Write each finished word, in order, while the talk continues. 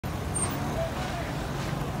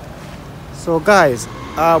So guys,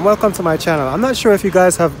 welcome to my channel. I'm not sure if you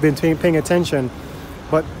guys have been paying attention,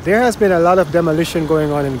 but there has been a lot of demolition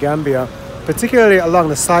going on in Gambia, particularly along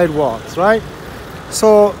the sidewalks, right?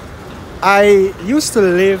 So I used to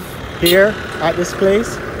live here at this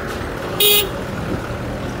place.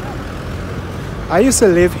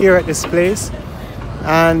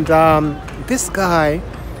 And this guy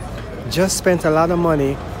just spent a lot of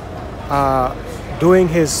money doing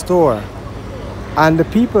his store, and the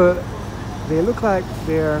people, they look like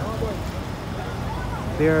they're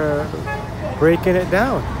breaking it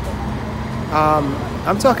down.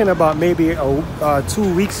 I'm talking about maybe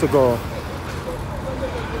 2 weeks ago.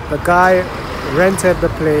 The guy rented the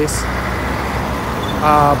place,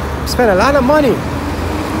 spent a lot of money,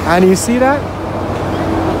 and you see that?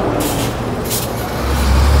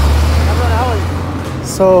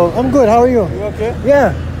 So I'm good. How are you? You okay?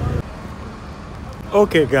 Yeah.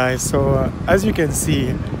 Okay, guys. So as you can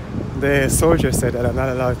see, the soldier said that I'm not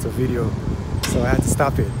allowed to video, so I had to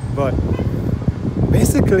stop it. But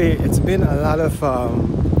basically, it's been a lot of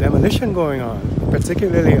demolition going on,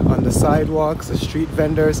 particularly on the sidewalks, the street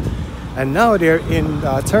vendors, and now they're in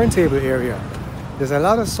the Turntable area. There's a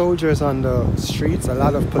lot of soldiers on the streets, a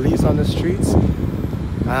lot of police on the streets,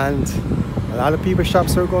 and a lot of people's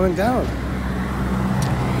shops are going down.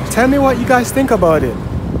 Tell me what you guys think about it.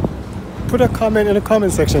 Put a comment in the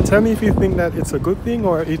comment section. Tell me if you think that it's a good thing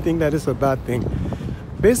or you think that it's a bad thing.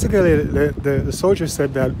 Basically, the soldier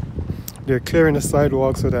said that they're clearing the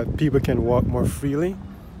sidewalk so that people can walk more freely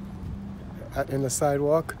in the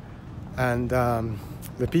sidewalk. And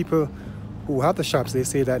the people who have the shops, they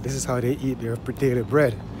say that this is how they eat their daily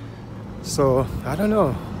bread. So, I don't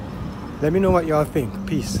know. Let me know what y'all think.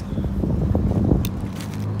 Peace.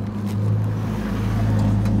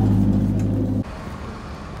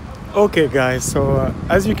 Okay guys, so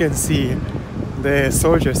as you can see, the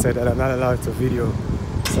soldier said that I'm not allowed to video,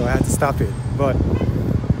 so I had to stop it. But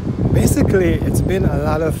basically, it's been a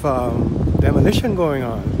lot of demolition going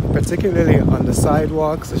on, particularly on the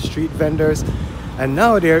sidewalks, the street vendors, and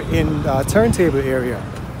now they're in the Turntable area.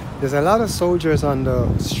 There's a lot of soldiers on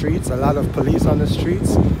the streets, a lot of police on the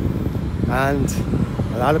streets, and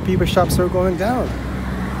a lot of people's shops are going down.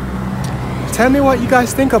 Tell me what you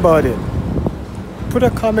guys think about it. Put a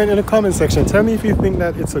comment in the comment section. Tell me if you think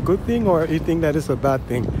that it's a good thing or you think that it's a bad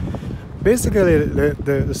thing. Basically,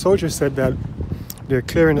 the soldier said that they're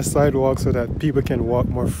clearing the sidewalk so that people can walk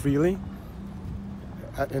more freely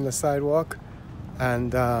in the sidewalk.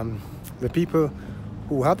 And the people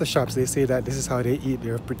who have the shops, they say that this is how they eat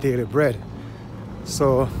their daily bread.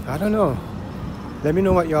 So, I don't know. Let me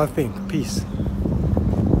know what y'all think. Peace.